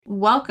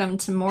Welcome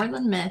to More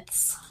Than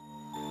Myths.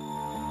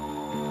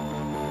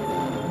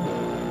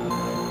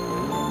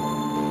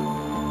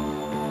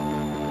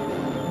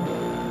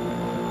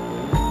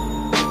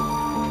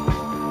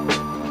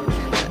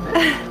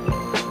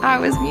 I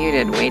was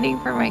muted waiting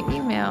for my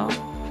email.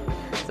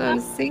 So I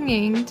was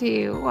singing to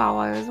you while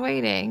I was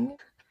waiting.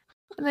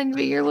 And then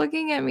but you're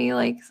looking at me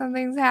like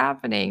something's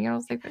happening. I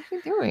was like, what are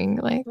you doing?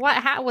 Like,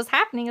 what was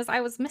happening is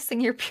I was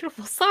missing your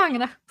beautiful song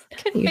and I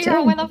couldn't You figure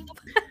out did. why the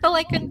hell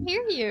I couldn't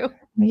hear you.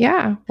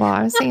 yeah. Well,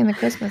 I was singing the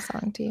Christmas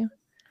song to you.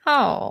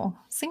 Oh,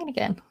 sing it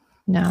again.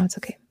 No, it's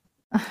okay.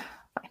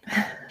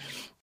 Fine.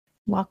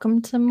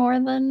 Welcome to More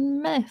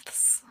Than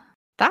Myths.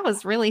 That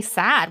was really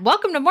sad.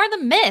 Welcome to More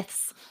Than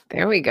Myths.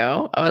 There we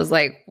go. I was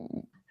like,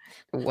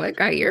 what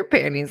got your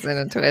panties in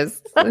a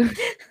twist?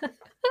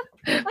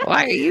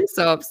 Why are you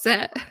so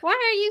upset? Why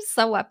are you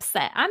so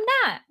upset? I'm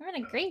not. I'm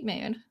in a great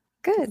mood.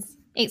 Good.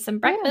 Ate some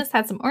breakfast,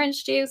 had some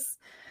orange juice,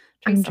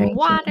 I'm drank some drinking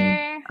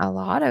water. a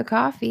lot of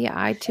coffee.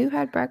 I too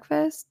had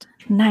breakfast.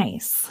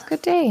 Nice.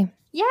 Good day.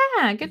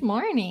 Yeah, good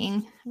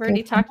morning. I've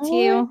already talked to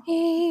you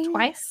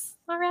twice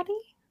already.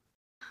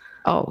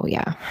 Oh,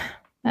 yeah.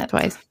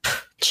 Twice.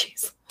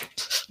 Jeez.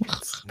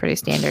 It's pretty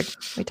standard.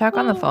 We talk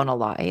on the phone a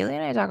lot. Haley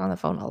and I talk on the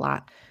phone a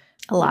lot.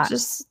 A lot.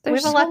 There's We have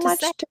a so lot to much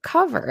say. to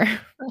cover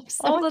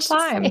all the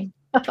time.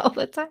 All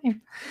the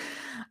time.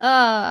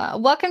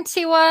 Welcome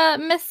to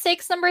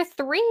mistakes number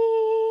 3.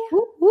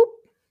 Whoop, whoop.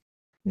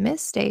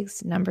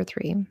 Mistakes number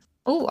 3.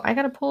 Oh, I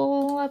gotta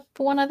pull up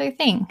one other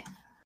thing.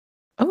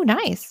 Oh,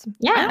 nice.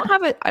 Yeah. I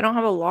don't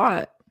have a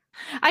lot.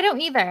 I don't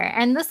either.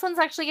 And this one's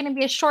actually going to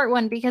be a short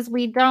one because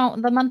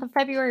the month of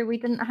February, we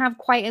didn't have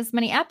quite as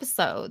many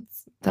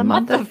episodes. The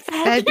month of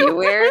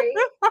February?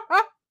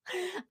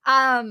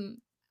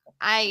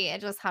 I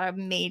just had a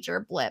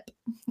major blip.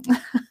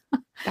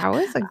 That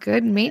was a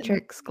good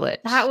Matrix glitch.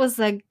 That was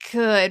a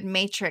good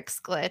Matrix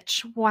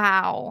glitch.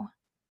 Wow.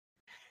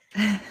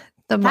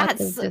 The month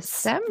of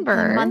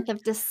December. The month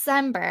of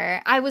December.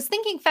 I was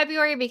thinking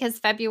February because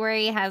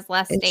February has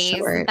less days.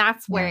 Short.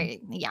 That's where,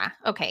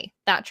 okay,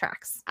 that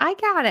tracks. I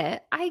got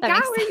it. I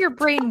got where your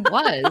brain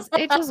was.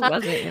 It just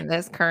wasn't in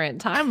this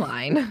current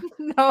timeline.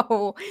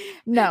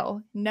 No,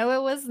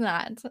 it was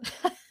not.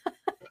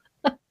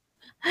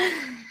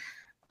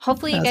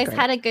 Hopefully you guys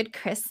had a good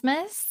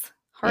Christmas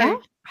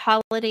or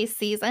holiday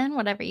season,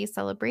 whatever you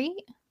celebrate.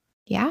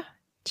 Yeah.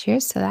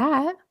 Cheers to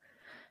that.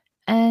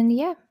 And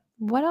yeah,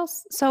 what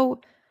else?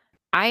 So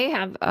I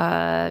have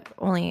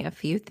only a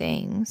few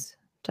things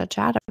to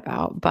chat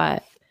about,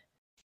 but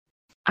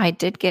I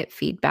did get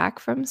feedback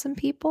from some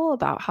people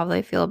about how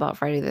they feel about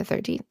Friday the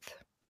 13th.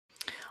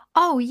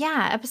 Oh,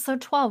 yeah.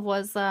 Episode 12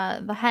 was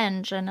the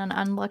henge and an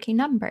unlucky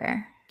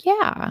number.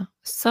 Yeah.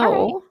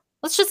 So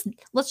let's just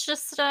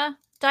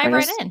dive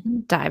right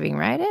in. Diving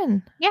right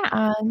in.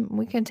 Yeah.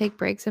 We can take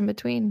breaks in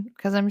between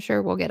because I'm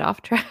sure we'll get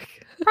off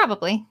track.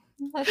 Probably.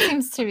 That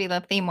seems to be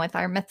the theme with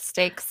our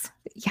mistakes.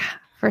 Yeah,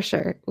 for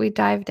sure. We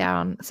dive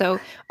down. So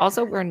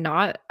also we're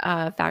not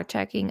fact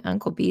checking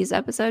Uncle B's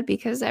episode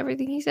because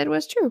everything he said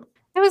was true.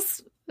 It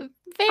was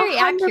very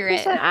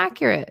accurate.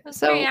 Accurate. It was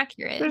very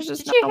accurate.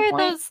 Did you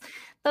hear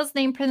those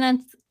name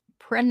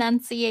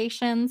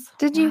pronunciations?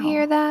 Did you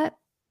hear that?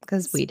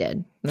 Because we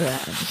did.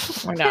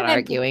 We're not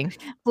arguing.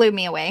 Blew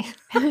me away.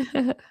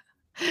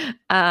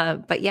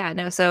 But yeah,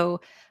 no.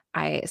 So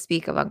I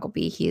speak of Uncle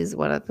B. He's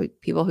one of the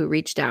people who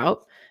reached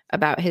out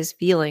about his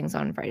feelings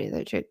on Friday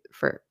the 13th.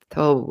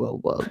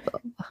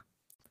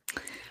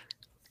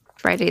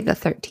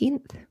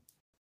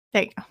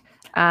 There you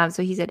go.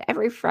 So he said,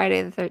 every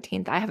Friday the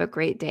 13th, I have a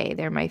great day.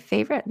 They're my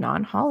favorite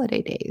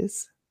non-holiday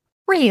days.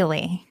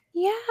 Really?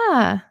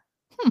 Yeah.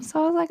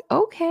 So I was like,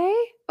 okay.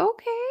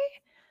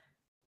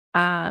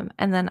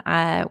 And then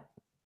a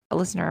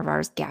listener of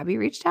ours, Gabby,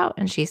 reached out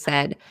and she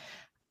said,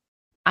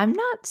 I'm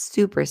not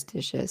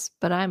superstitious,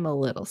 but I'm a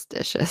little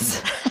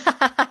stitious.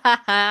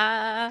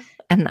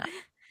 And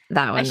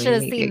that one I should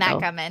have seen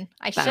that coming.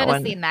 That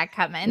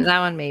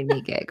one made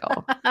me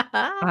giggle.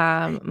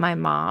 My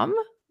mom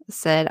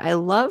said, I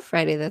love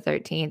Friday the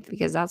 13th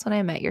because that's when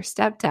I met your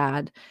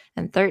stepdad.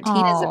 And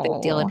 13 is a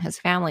big deal in his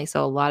family.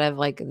 So a lot of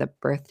like the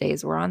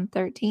birthdays were on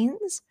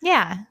 13s.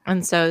 Yeah.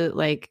 And so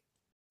like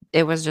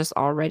it was just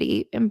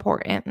already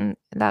important in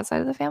that side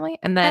of the family.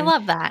 And then I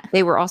love that.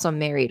 They were also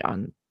married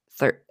on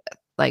 13th.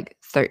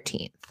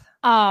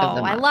 Oh,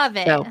 I love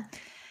it. So,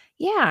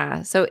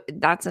 yeah. So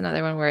that's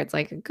another one where it's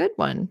like a good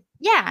one.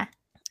 Yeah.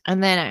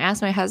 And then I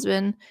asked my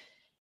husband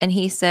and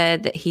he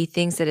said that he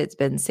thinks that it's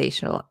been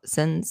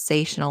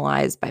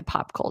sensationalized by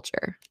pop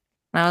culture.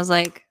 And I was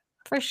like,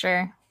 for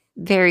sure.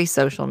 Very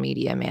social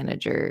media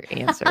manager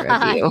answer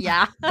of you.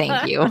 Yeah.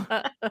 Thank you.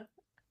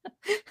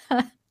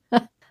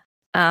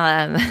 So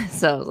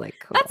I was like,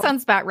 cool. That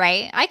sounds about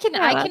right. I can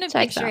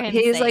picture him.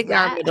 He's like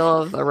our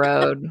middle of the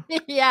road.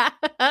 Yeah.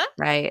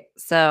 Right.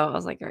 So I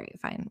was like, all right,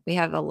 fine. We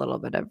have a little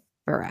bit of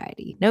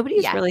variety.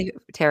 Nobody's really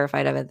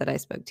terrified of it that I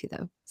spoke to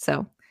though.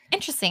 So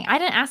interesting. I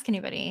didn't ask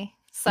anybody.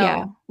 So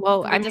yeah.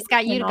 Well, I just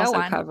got you to go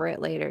on. Cover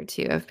it later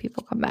too if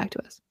people come back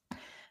to us.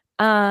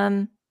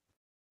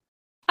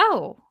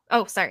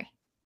 Oh, sorry.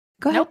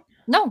 Go ahead.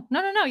 Nope.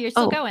 No. You're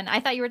still Oh. going. I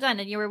thought you were done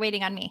and you were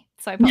waiting on me.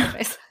 So I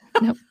apologize.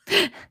 Nope.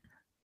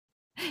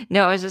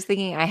 No, I was just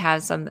thinking I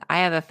have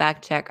a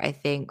fact check, I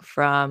think,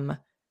 from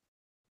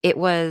it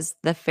was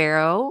the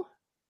Pharaoh,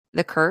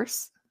 the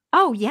curse.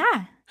 Oh,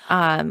 yeah.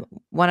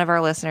 One of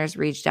our listeners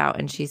reached out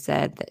and she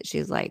said that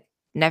she's like,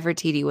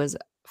 Nefertiti was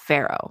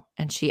Pharaoh.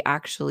 And she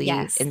actually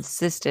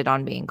insisted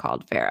on being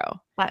called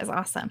Pharaoh. That is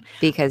awesome.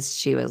 Because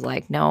she was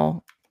like,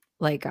 no,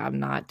 like I'm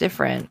not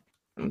different.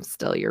 I'm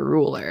still your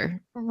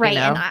ruler. Right. You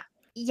know?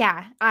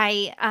 And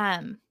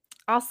I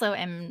also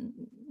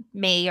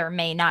may or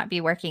may not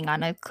be working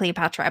on a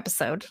Cleopatra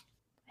episode.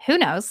 Who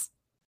knows?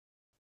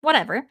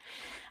 Whatever.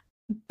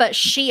 But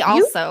she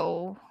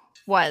also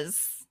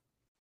was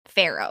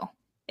Pharaoh.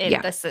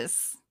 This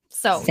is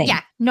so Same.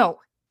 yeah. No.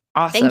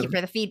 Awesome. Thank you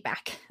for the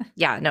feedback.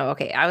 Yeah, no,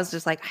 okay. I was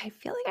just like, I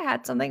feel like I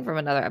had something from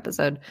another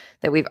episode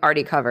that we've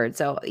already covered.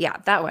 So yeah,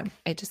 that one.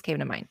 It just came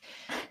to mind.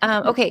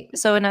 Okay.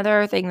 So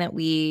another thing that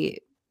we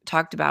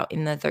talked about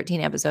in the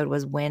 13 episode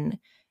was when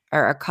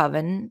or a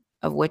coven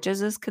of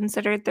witches is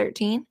considered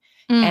 13.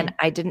 And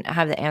I didn't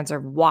have the answer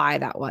of why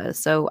that was.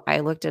 So I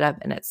looked it up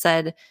and it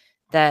said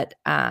that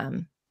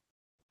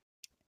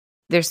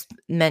there's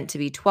meant to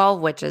be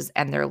 12 witches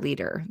and their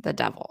leader, the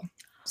devil.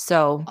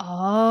 So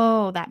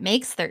that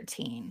makes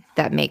 13.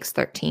 That makes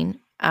 13.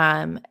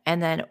 And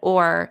then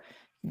or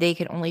they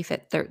can only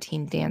fit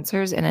 13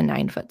 dancers in a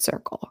 9-foot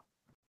circle.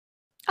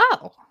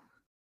 Oh.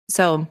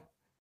 So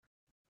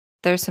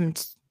there's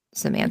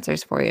some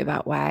answers for you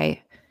about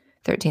why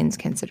 13 is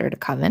considered a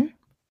coven.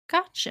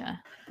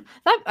 Gotcha.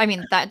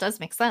 That does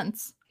make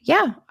sense.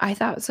 Yeah, I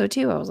thought so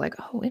too. I was like,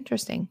 oh,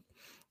 interesting.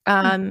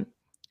 And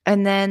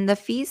then the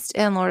feast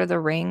in Lord of the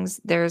Rings,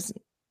 there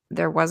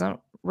wasn't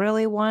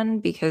really one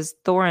because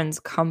Thorin's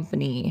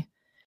company,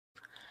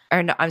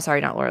 or no, I'm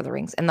sorry, not Lord of the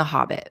Rings, in The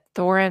Hobbit,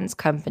 Thorin's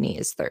company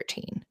is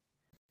 13.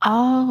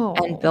 Oh.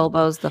 And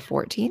Bilbo's the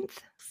 14th.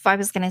 I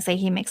was going to say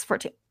he makes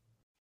 14.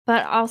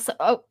 But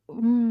also,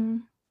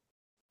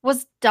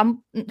 was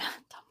Dumbledore.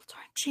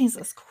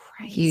 Jesus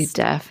Christ. You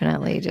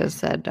definitely just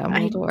said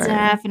Dumbledore. I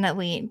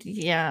definitely,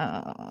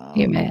 yeah.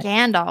 You meant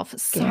Gandalf.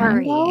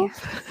 Sorry.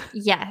 Gandalf?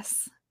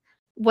 Yes.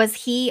 Was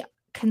he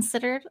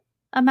considered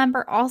a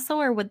member also,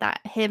 or would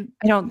that I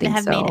don't think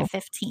have so. made it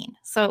 15?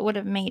 So it would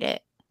have made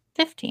it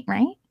 15,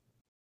 right?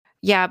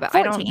 Yeah, but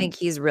 14. I don't think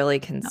he's really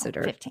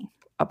considered 15.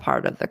 a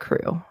part of the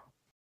crew.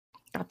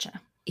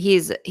 Gotcha. He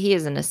is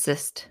an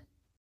assist.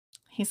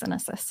 He's an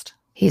assist.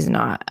 He's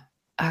not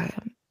a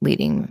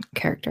leading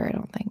character, I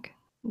don't think.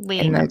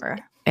 Leading member.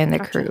 In the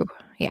Gotcha. crew.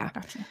 Yeah.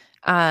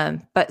 Gotcha.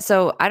 But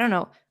so I don't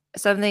know.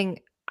 Something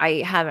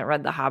I haven't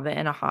read The Hobbit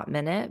in a hot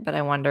minute, but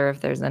I wonder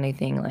if there's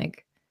anything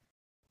like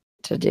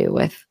to do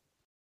with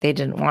they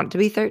didn't want to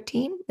be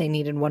 13. They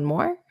needed one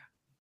more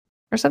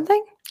or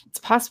something. It's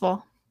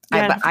possible.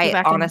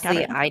 I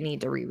honestly, I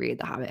need to reread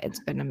The Hobbit. It's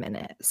been a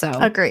minute. So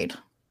agreed.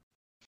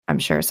 I'm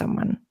sure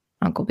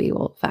Uncle B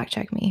will fact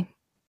check me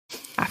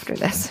after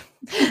this.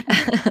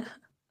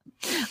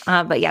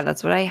 But yeah,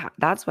 that's what I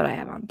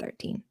have on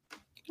 13.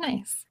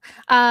 Nice.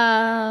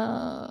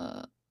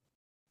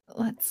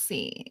 Let's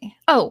see.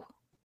 Oh,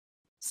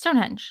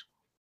 Stonehenge.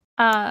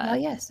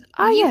 Yes.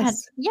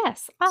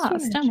 Yes.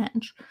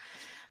 Stonehenge.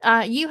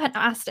 You had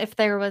asked if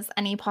there was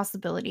any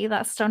possibility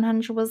that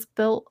Stonehenge was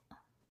built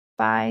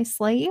by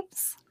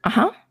slaves.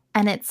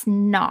 And it's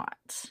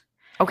not.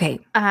 Okay.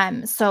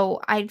 So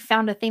I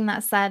found a thing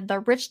that said the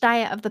rich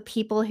diet of the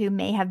people who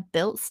may have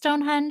built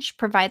Stonehenge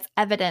provides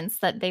evidence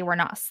that they were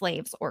not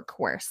slaves or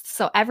coerced.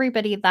 So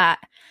everybody that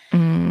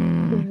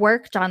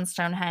worked on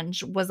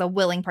Stonehenge was a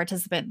willing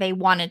participant. They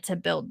wanted to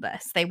build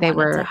this. They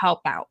wanted to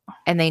help out.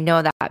 And they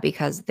know that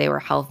because they were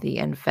healthy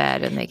and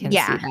fed and they can see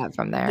that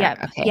from there. Yeah.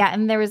 Okay. Yeah.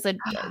 And there was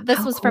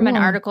this was from an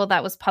article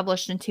that was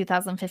published in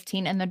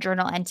 2015 in the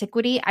journal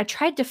Antiquity. I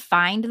tried to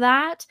find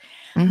that,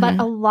 but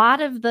a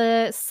lot of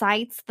the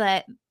sites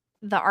that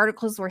the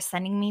articles were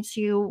sending me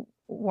to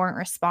weren't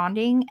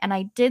responding. And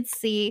I did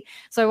see,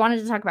 so I wanted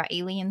to talk about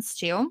aliens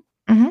too.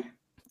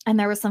 And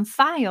there were some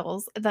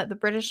files that the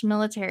British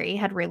military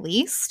had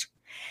released,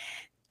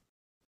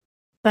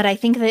 but I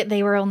think that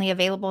they were only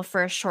available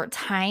for a short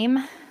time.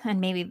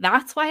 And maybe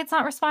that's why it's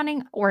not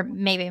responding, or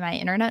maybe my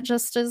internet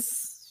just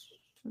is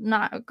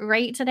not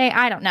great today.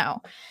 I don't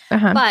know.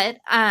 But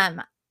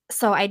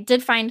so I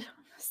did find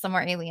some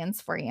more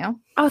aliens for you.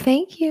 Oh,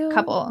 thank you.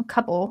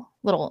 Couple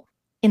little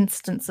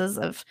instances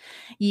of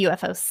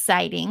UFO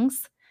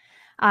sightings.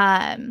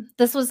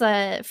 This was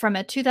from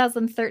a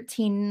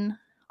 2013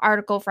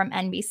 article from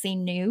NBC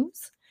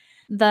News.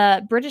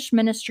 The British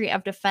Ministry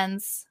of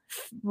Defense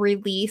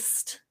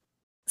released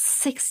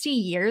 60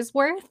 years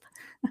worth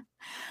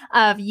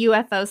of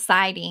UFO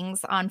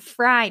sightings on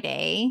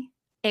Friday.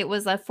 It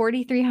was a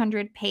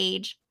 4,300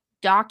 page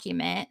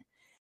document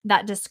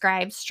that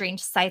describes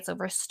strange sights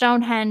over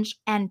Stonehenge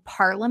and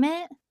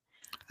Parliament.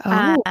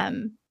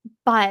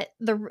 But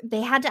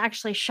they had to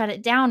actually shut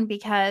it down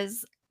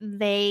because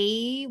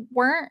they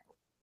weren't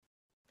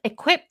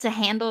equipped to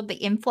handle the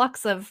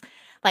influx of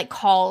like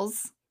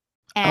calls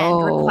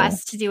and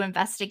requests to do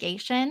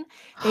investigation.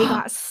 They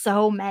got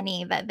so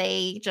many that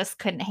they just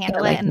couldn't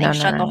handle it, and they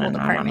shut the whole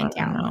department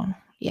down.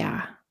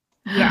 Yeah.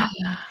 Yeah.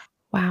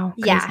 Wow.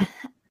 Crazy. Yeah.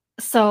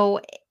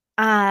 So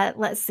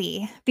let's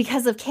see.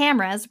 Because of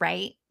cameras,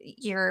 right?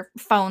 Your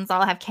phones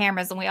all have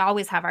cameras, and we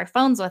always have our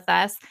phones with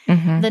us.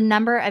 Mhm. The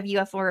number of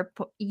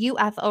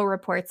UFO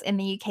reports in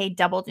the UK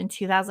doubled in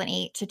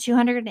 2008 to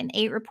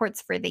 208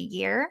 reports for the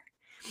year.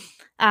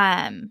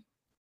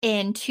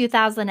 In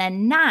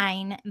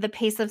 2009, the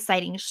pace of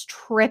sightings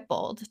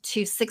tripled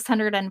to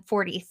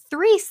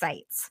 643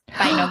 sites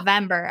by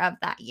November of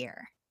that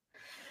year.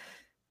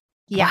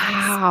 Yeah,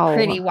 Wow.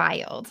 pretty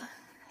wild.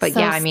 But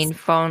yeah, I mean,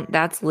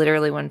 that's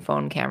literally when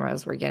phone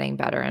cameras were getting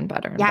better and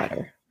better and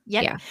better.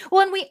 Yep. Yeah.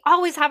 Well, and we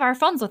always have our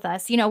phones with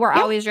us. We're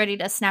always ready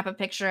to snap a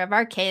picture of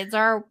our kids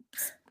or,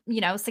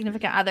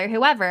 significant other,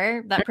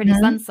 whoever, that pretty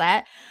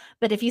sunset.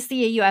 But if you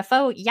see a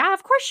UFO, yeah,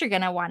 of course you're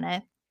going to want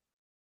to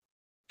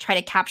try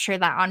to capture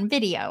that on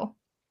video.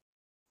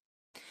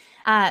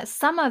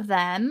 Some of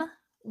them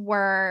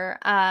were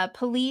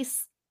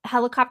police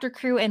helicopter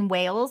crew in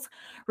Wales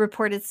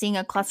reported seeing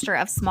a cluster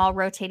of small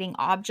rotating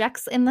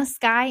objects in the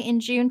sky in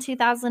June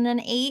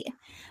 2008.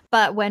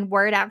 But when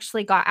word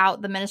actually got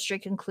out, the ministry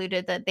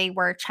concluded that they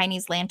were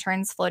Chinese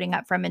lanterns floating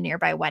up from a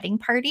nearby wedding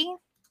party.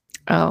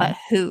 Oh. But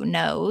who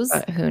knows?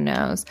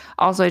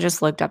 Also, I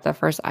just looked up, the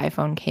first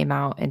iPhone came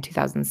out in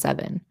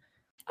 2007.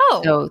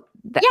 Oh. So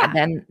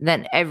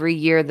then every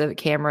year the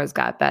cameras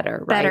got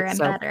better, right? Better and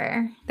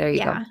better. There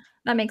you go.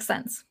 That makes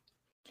sense.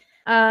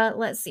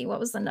 Let's see.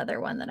 What was another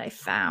one that I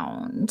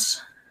found?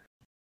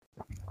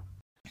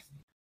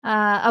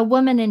 A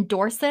woman in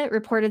Dorset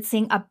reported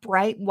seeing a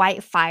bright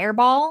white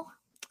fireball.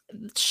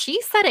 She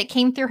said it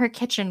came through her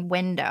kitchen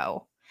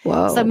window.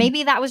 Whoa. So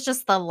maybe that was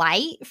just the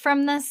light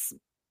from this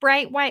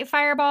bright white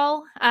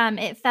fireball.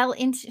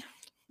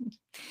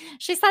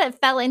 She said it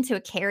fell into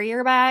a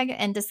carrier bag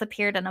and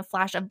disappeared in a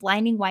flash of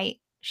blinding white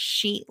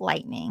sheet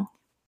lightning.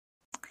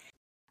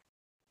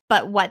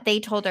 But what they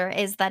told her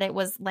is that it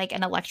was like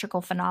an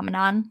electrical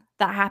phenomenon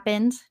that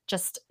happened,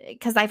 just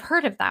because I've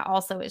heard of that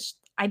also.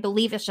 I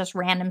believe it's just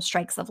random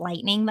strikes of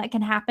lightning that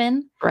can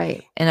happen.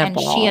 Right. And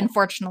she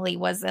unfortunately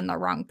was in the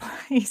wrong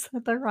place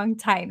at the wrong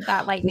time.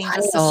 That lightning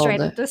just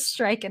decided to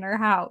strike in her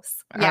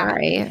house. Yeah. All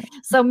right.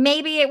 So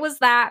maybe it was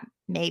that.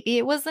 Maybe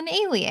it was an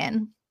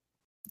alien.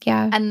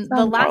 Yeah. And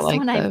the last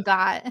one I've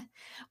got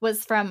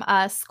was from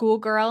a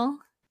schoolgirl.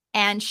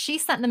 And she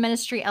sent the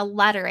ministry a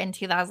letter in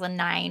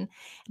 2009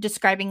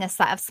 describing a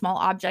set of small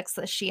objects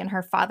that she and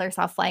her father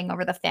saw flying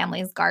over the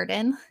family's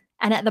garden.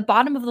 And at the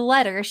bottom of the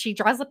letter, she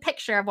draws a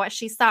picture of what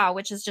she saw,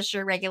 which is just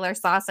your regular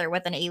saucer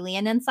with an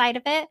alien inside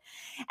of it.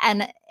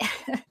 And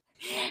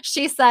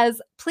she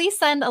says, "Please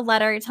send a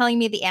letter telling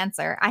me the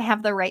answer. I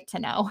have the right to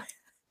know."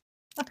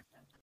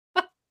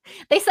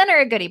 They sent her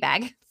a goodie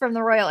bag from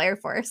the Royal Air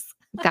Force.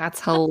 That's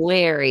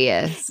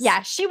hilarious.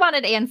 Yeah, she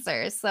wanted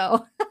answers.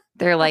 So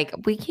they're like,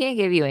 "We can't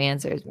give you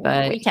answers,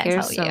 but we can't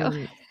tell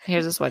you.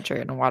 Here's a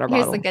sweatshirt and a water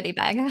bottle. Here's a goodie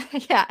bag."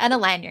 Yeah, and a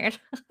lanyard.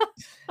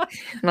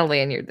 And a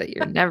lanyard that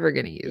you're never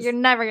going to use. You're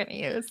never going to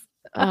use.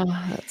 Oh,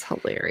 that's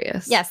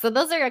hilarious. Yeah, so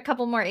those are a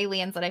couple more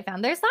aliens that I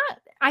found.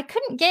 I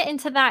couldn't get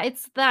into that.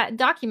 It's that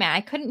document. I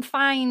couldn't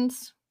find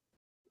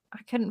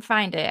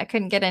it. I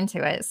couldn't get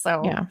into it.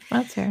 So yeah,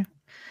 that's fair.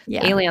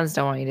 Yeah. Aliens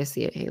don't want you to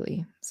see it,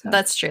 Haley. So.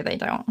 That's true. They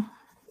don't.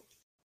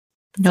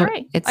 No,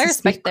 right. I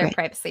respect their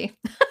privacy.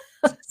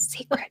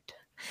 Secret.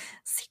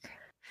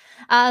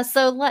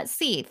 So let's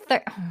see.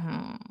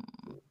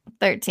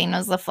 13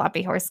 was the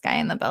floppy horse guy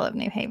in the Belle of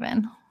New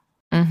Haven.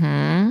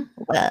 Mm-hmm.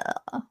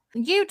 Well,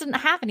 you didn't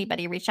have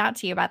anybody reach out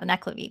to you about the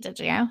Neclavie, did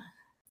you?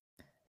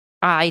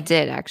 I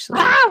did, actually.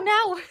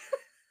 Oh,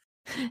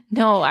 no.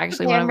 No,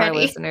 actually, one of our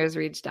listeners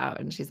reached out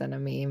and she sent a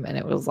meme, and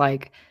it was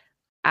like,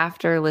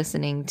 after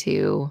listening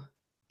to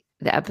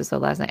the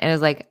episode last night, and it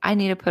was like, I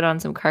need to put on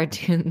some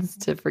cartoons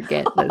to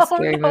forget the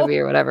scary movie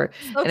or whatever.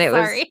 So and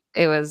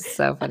it was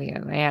so funny,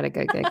 and I had a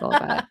good giggle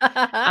about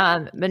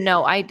it. But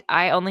no,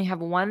 I only have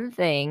one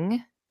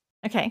thing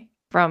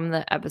from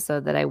the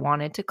episode that I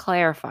wanted to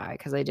clarify,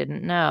 because I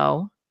didn't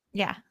know.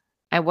 Yeah.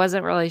 I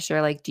wasn't really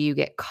sure, like, do you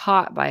get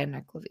caught by a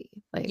Neclavie?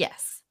 Like,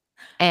 yes.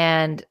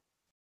 And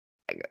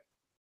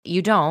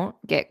you don't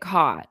get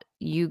caught.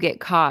 You get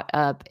caught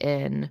up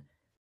in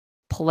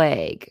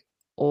plague,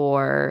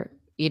 or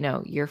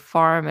your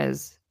farm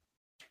is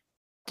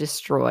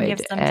destroyed. You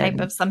have some type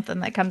of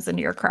something that comes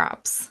into your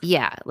crops.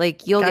 Yeah,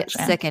 like you'll get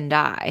sick and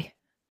die,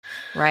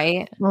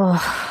 right?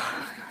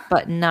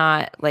 But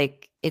not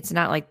like, it's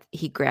not like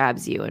he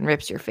grabs you and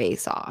rips your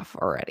face off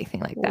or anything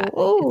like that.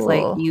 Ooh. It's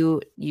like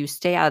you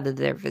stay out of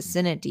their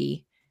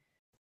vicinity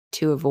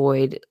to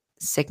avoid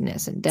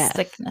sickness and death.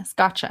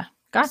 Gotcha.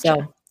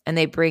 So, and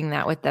they bring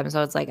that with them.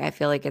 So it's like, I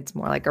feel like it's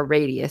more like a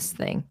radius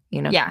thing,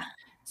 Yeah.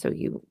 So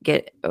you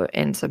get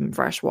in some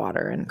fresh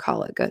water and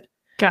call it good.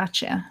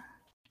 Gotcha.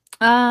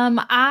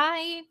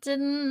 I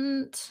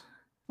didn't.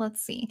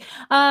 Let's see.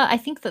 I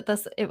think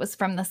that it was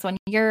from this one.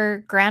 Your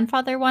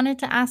grandfather wanted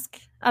to ask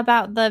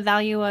about the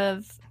value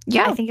of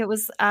Yeah. I think it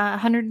was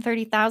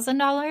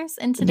 $130,000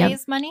 in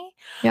today's money.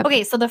 Yep.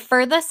 Okay, so the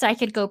furthest I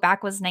could go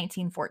back was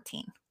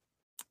 1914.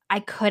 I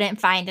couldn't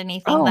find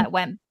anything that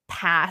went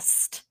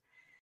past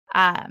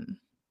that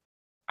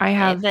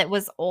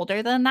was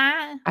older than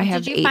that.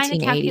 Did you find a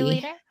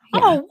calculator? Yeah.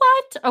 Oh,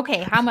 what?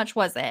 Okay, how much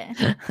was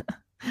it?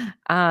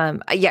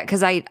 Yeah,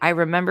 because I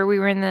remember we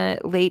were in the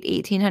late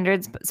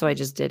 1800s, so I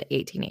just did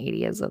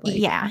 1880 as a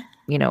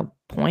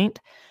point.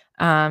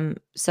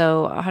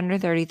 So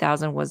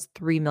 130,000 was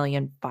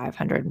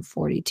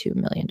 $3,542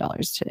 million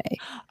today.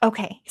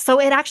 Okay,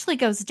 so it actually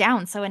goes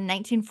down. So in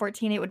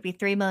 1914, it would be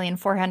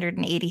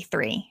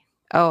 3,483.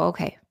 Oh,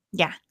 okay.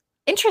 Yeah,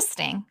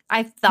 interesting.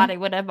 I thought it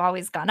would have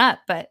always gone up,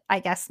 but I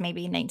guess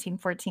maybe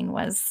 1914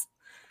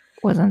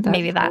 wasn't that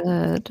maybe that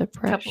the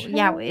depression?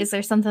 Is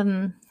there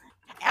something?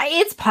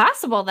 It's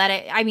possible that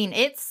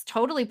it's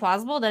totally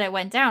plausible that it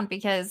went down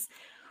because.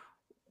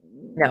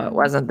 No, it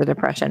wasn't the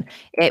depression.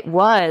 It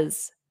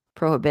was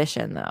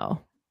prohibition, though.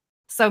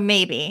 So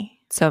maybe.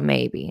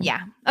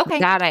 Yeah. Okay.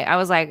 That I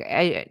was like,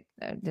 I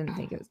didn't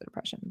think it was the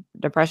depression.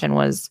 Depression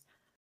was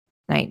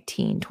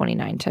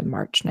 1929 to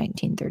March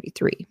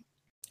 1933.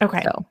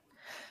 Okay. So,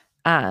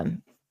 all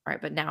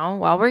right. But now,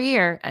 while we're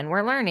here and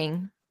we're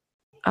learning,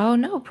 oh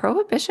no,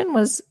 prohibition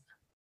was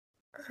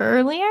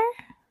earlier.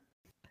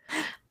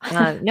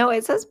 No,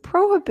 it says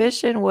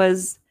prohibition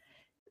was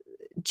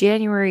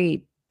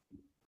January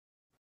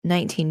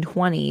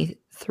 1920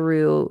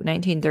 through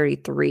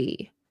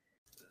 1933,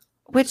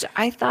 which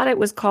I thought it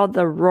was called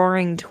the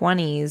Roaring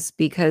Twenties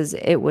because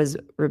it was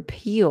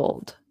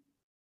repealed.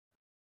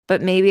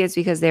 But maybe it's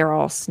because they were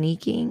all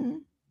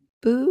sneaking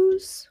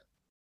booze.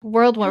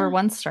 World War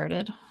I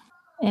started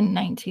in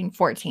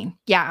 1914.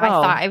 Yeah, I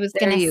thought I was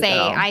going to say,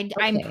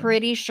 I'm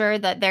pretty sure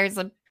that there's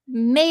a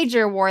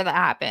major war that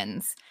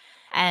happens.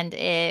 And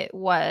it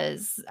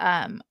was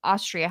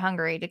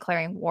Austria-Hungary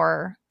declaring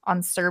war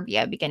on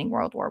Serbia beginning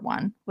World War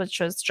I, which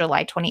was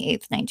July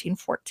 28th,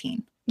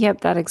 1914. Yep,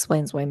 that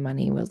explains why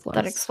money was less.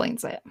 That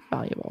explains it.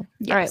 Valuable.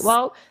 Yes. All right,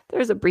 well,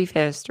 there's a brief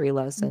history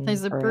lesson.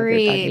 There's a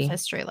brief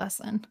history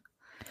lesson.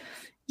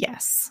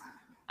 Yes.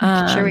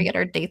 Make sure we get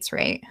our dates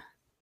right.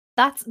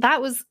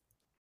 That was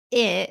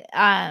it.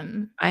 I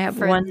have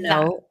one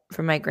note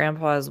from my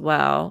grandpa as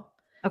well.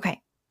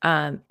 Okay.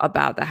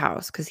 About the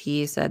house, because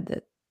he said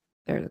that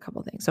there's a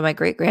couple things. So my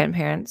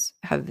great-grandparents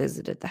have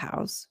visited the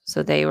house.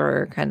 So they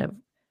were kind of,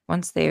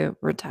 once they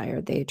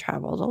retired, they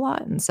traveled a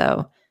lot. And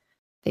so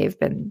they've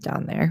been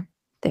down there.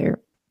 They're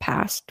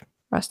passed,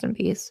 rest in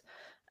peace.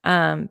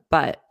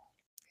 But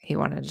he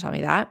wanted to tell me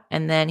that.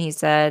 And then he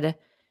said,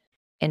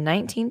 in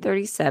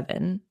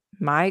 1937,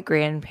 my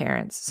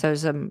grandparents, so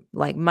some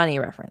like money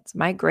reference,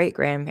 my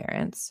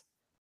great-grandparents,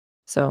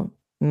 so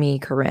me,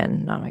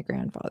 Corinne, not my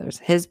grandfather's,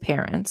 his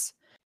parents,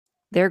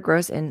 their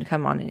gross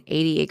income on an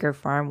 80-acre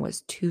farm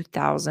was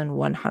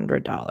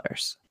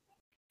 $2,100.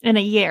 In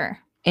a year.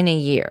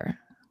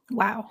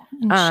 Wow.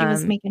 And she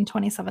was making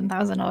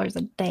 $27,000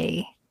 a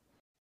day.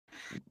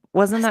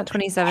 Wasn't that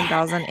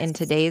 $27,000 in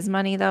today's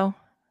money, though?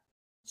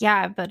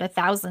 Yeah, but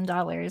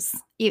 $1,000.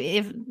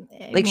 If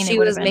she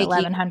was making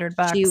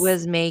 $1,100. She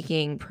was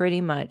making pretty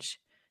much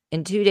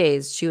in 2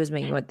 days. She was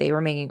making what they were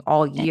making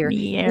all year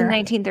in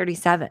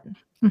 1937.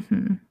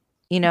 Mm-hmm.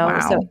 Wow.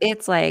 So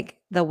it's like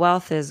the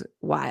wealth is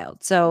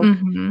wild. So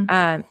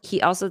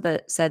he also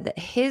said that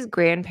his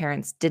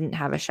grandparents didn't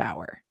have a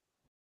shower.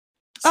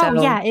 So,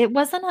 it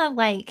wasn't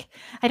I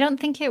don't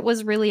think it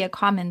was really a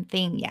common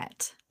thing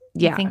yet.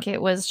 Yeah. I think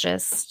it was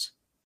just.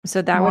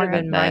 So that would have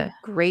been my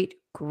great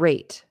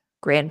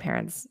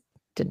grandparents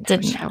didn't have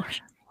a shower.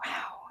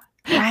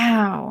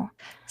 Wow.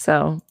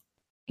 So,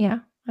 yeah.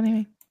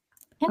 Anyway,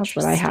 that's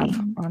what I have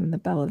on the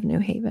Belle of New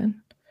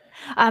Haven.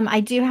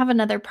 I do have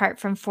another part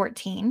from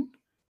 14.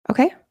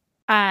 Okay.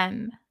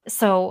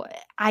 So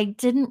I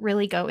didn't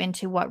really go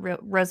into what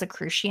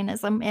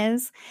Rosicrucianism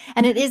is,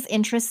 and it is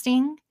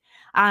interesting.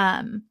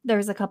 There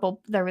was a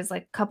couple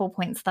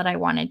points that I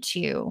wanted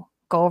to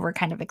go over,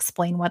 kind of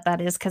explain what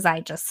that is, because I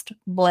just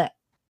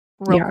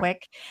real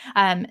quick.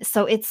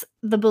 So it's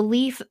the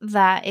belief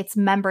that its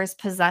members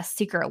possess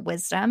secret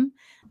wisdom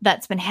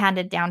that's been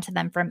handed down to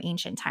them from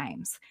ancient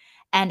times.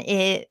 And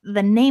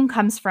the name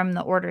comes from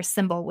the order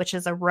symbol, which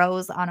is a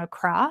rose on a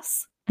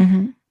cross.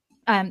 Mm-hmm.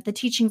 The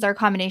teachings are a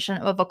combination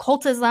of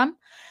occultism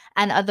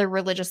and other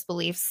religious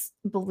beliefs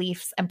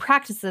and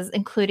practices,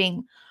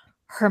 including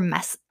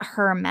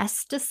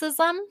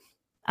Hermeticism.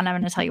 And I'm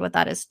going to tell you what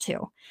that is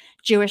too.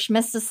 Jewish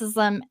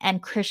mysticism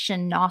and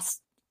Christian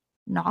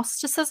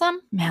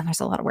Gnosticism. Man,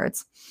 there's a lot of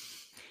words.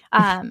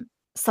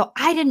 So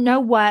I didn't know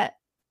what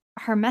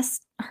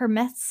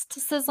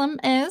Hermeticism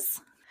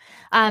is.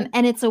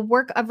 And it's a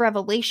work of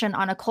revelation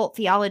on occult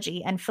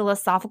theology and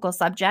philosophical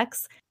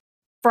subjects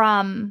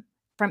from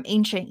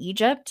ancient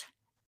Egypt,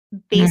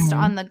 based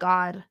on the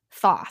god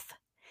Thoth,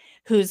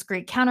 whose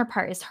Greek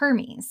counterpart is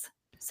Hermes.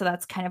 So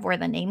that's kind of where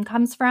the name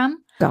comes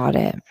from. Got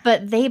it.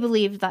 But they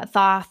believed that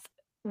Thoth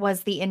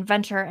was the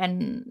inventor,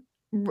 and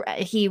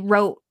he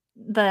wrote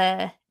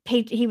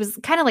he was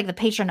kind of like the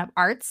patron of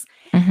arts.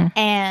 Mm-hmm.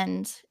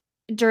 And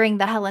during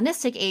the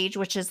Hellenistic age,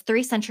 which is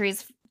 3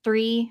 centuries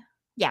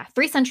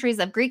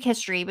of Greek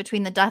history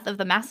between the death of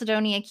the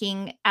Macedonia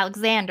king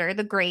Alexander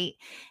the Great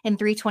in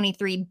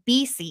 323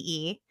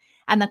 BCE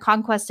and the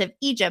conquest of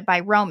Egypt by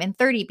Rome in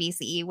 30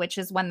 BCE, which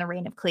is when the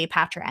reign of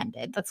Cleopatra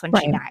ended. That's when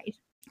she died.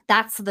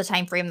 That's the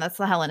time frame. That's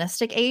the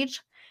Hellenistic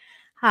age.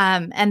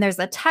 And there's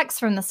a text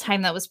from this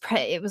time that was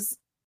it was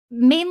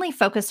mainly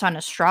focused on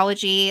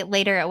astrology.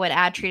 Later, it would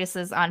add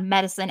treatises on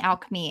medicine,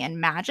 alchemy, and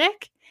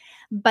magic.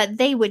 But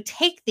they would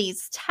take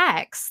these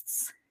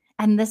texts,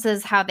 and this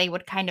is how they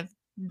would kind of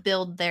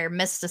build their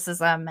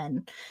mysticism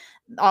and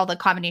all the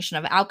combination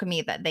of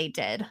alchemy that they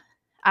did.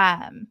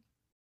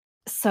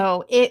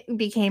 So it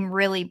became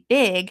really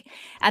big,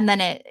 and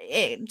then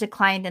it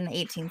declined in the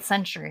 18th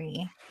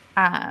century.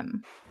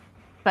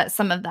 But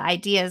some of the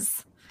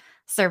ideas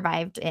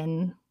survived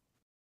in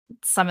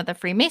some of the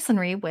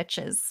Freemasonry, which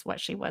is what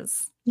she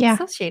was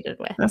associated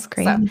with. That's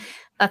great. So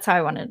that's how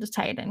I wanted to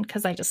tie it in,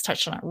 because I just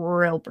touched on it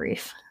real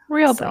brief.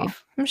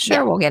 I'm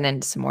sure we'll get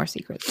into some more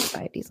secret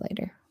societies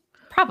later.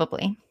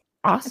 Probably.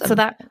 Awesome. So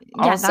that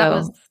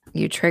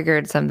you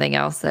triggered something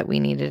else that we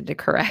needed to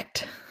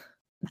correct.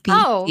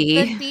 Oh,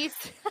 the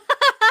beast.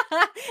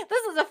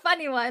 This is a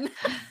funny one.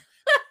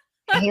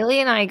 Haley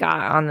and I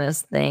got on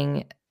this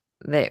thing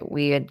that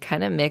we had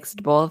kind of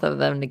mixed both of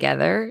them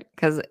together,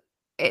 because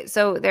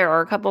so there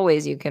are a couple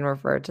ways you can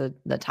refer to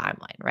the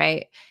timeline,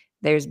 right?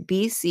 There's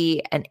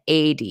BC and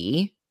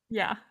AD.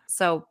 Yeah.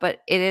 So,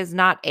 but it is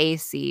not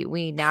AC.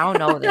 We now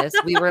know this.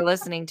 We were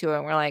listening to it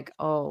and we're like,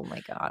 oh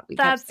my God, we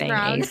kept saying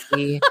wrong.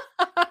 AC,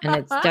 and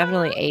it's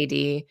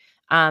definitely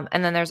AD.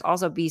 And then there's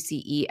also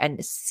BCE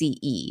and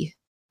CE.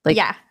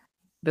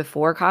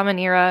 Before Common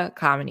Era.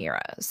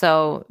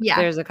 So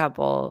there's a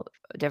couple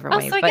different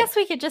ways. So I guess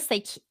we could just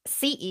say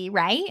CE,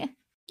 right?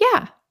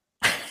 Yeah.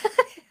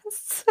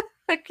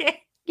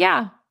 Okay.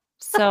 Yeah.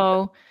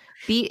 So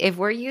if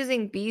we're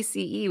using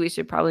BCE, we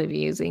should probably be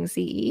using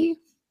CE,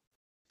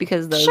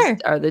 because those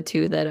are the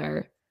two that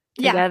are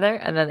together.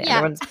 And then the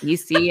other one's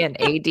BC and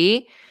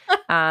AD.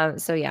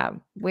 So yeah,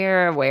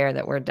 we're aware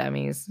that we're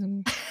dummies.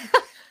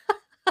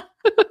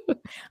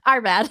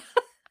 Our bad.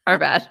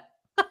 But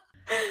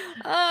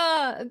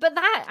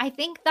I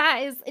think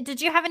that is. Did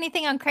you have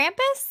anything on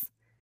Krampus?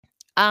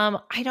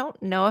 I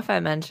don't know if I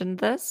mentioned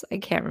this. I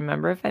can't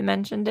remember if I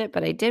mentioned it,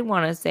 but I did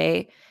want to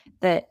say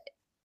that,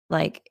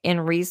 like,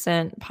 in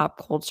recent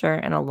pop culture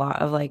and a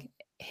lot of like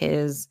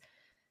his,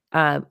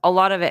 a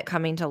lot of it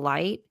coming to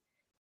light,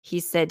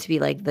 he's said to be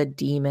like the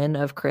demon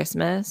of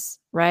Christmas,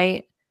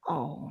 right?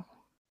 Oh.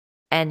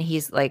 And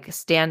he's like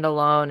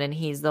standalone, and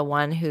he's the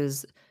one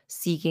who's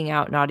seeking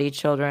out naughty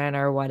children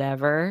or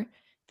whatever.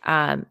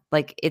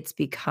 Like, it's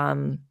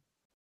become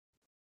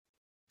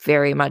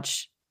very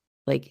much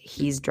like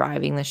he's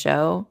driving the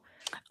show.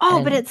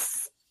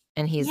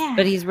 And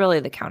he's really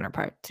the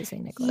counterpart to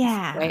St. Nicholas.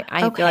 Yeah. Right.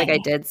 I feel like I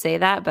did say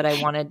that, but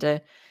I wanted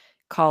to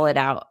call it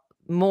out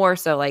more.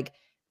 So, like,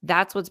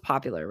 that's what's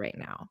popular right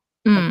now.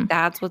 Like,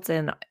 that's what's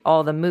in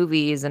all the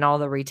movies and all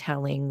the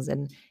retellings,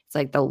 and it's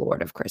like the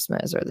Lord of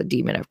Christmas or the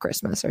Demon of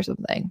Christmas or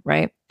something,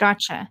 right?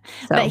 Gotcha.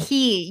 So. But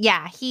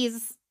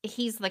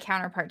he's the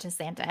counterpart to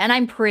Santa, and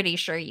I'm pretty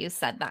sure you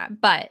said that,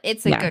 but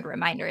it's a good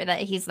reminder that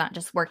he's not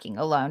just working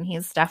alone.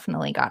 He's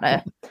definitely got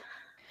a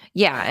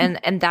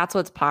and that's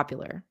what's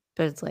popular.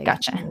 But it's like,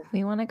 gotcha.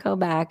 We want to go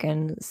back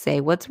and say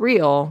what's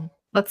real.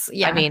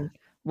 I mean,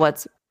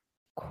 what's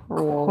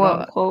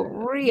quote unquote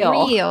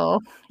real.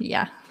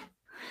 Yeah.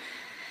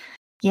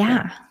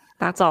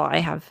 That's all I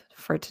have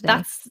for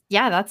today.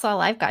 That's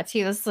all I've got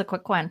too. This is a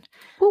quick one.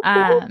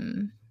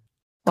 Welcome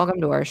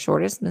to our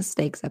shortest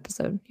mistakes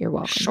episode. You're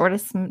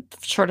welcome.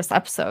 Shortest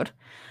episode.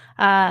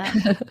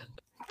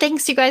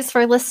 Thanks, you guys,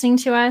 for listening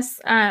to us.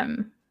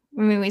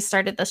 We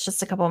started this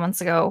just a couple of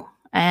months ago,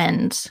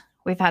 and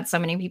we've had so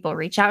many people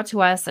reach out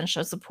to us and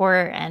show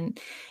support and,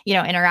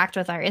 interact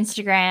with our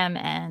Instagram,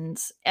 and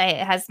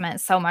it has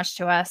meant so much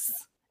to us.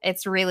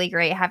 It's really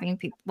great having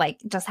people, like,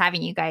 just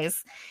having you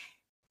guys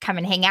come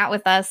and hang out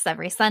with us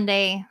every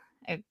Sunday.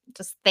 I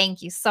just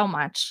thank you so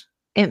much.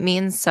 It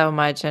means so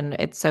much, and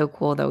it's so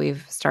cool that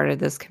we've started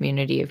this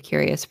community of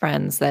curious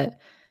friends that,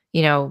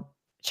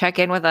 check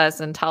in with us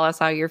and tell us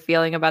how you're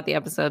feeling about the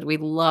episode. We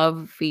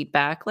love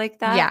feedback like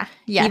that. Yeah.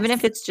 Yes. Even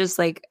if it's just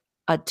like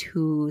a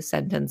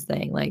 2-sentence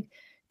thing, like,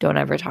 don't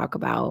ever talk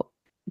about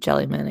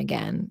Jellyman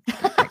again.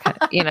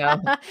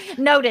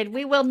 Noted.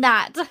 We will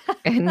not.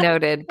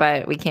 Noted,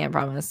 but we can't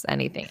promise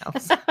anything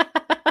else.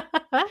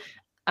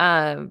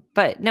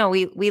 But no,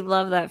 we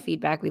love that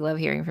feedback. We love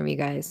hearing from you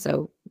guys.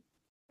 So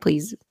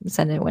please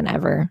send it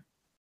whenever.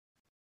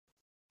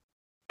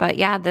 But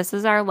yeah, this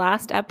is our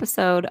last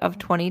episode of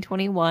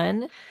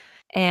 2021,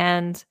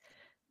 and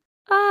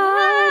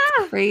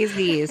it's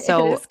crazy.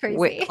 So it is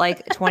crazy.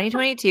 Like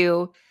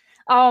 2022.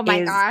 Oh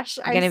my gosh.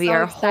 Going to be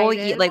our whole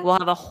year. Like, we'll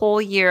have a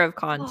whole year of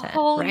content,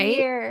 right?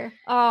 Year.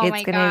 Oh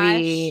it's going to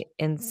be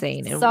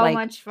insane. And so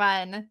much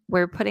fun.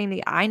 We're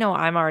I know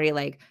I'm already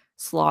like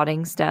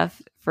slotting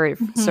stuff for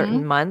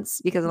certain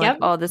months, because I'm like,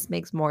 oh, this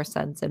makes more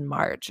sense in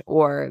March,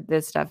 or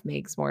this stuff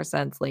makes more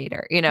sense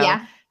later,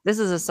 this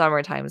is a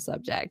summertime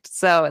subject.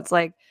 So it's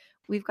like,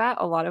 we've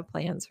got a lot of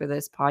plans for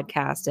this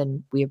podcast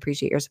and we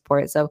appreciate your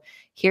support. So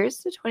here's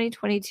to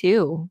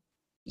 2022.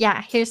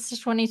 Yeah, here's to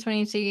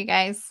 2022, you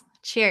guys.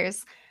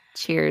 Cheers.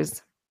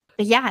 Cheers.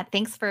 But yeah,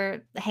 thanks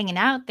for hanging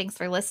out. Thanks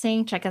for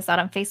listening. Check us out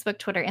on Facebook,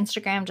 Twitter,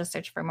 Instagram. Just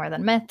search for More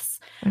Than Myths.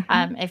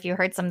 If you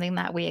heard something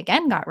that we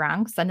again got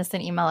wrong, send us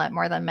an email at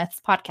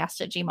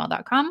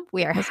morethanmythspodcast@gmail.com.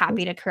 We are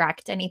happy to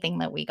correct anything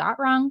that we got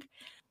wrong.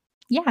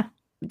 Yeah.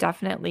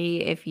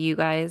 Definitely, if you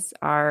guys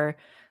are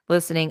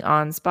listening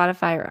on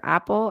Spotify or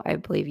Apple, I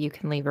believe you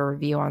can leave a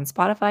review on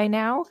Spotify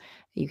now.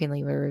 You can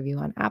leave a review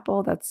on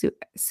Apple. That's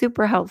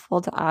super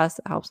helpful to us.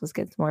 It helps us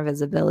get more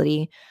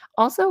visibility.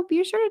 Also,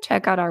 be sure to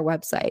check out our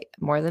website,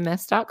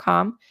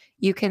 morethanmyths.com.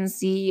 You can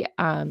see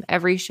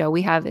every show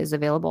we have is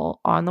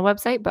available on the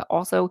website, but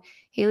also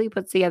Haley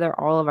puts together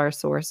all of our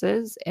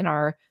sources in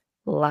our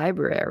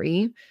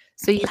library.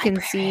 So you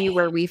can see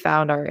where we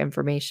found our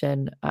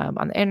information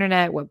on the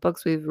internet, what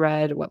books we've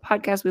read, what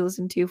podcasts we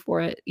listened to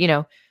for it,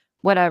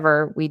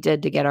 whatever we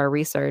did to get our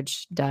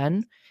research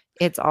done.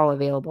 It's all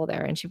available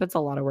there. And she puts a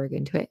lot of work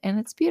into it and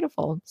it's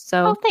beautiful.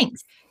 So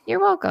thanks. You're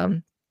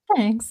welcome.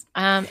 Thanks.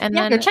 And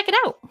then go check it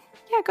out.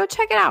 Yeah, go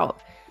check it out.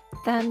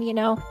 Then,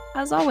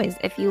 as always,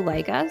 if you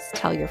like us,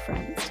 tell your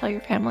friends, tell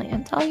your family,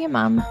 and tell your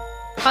mom.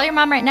 Call your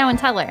mom right now and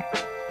tell her.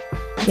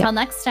 Until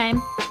next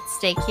time,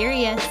 stay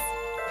curious.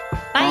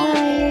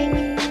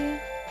 Bye.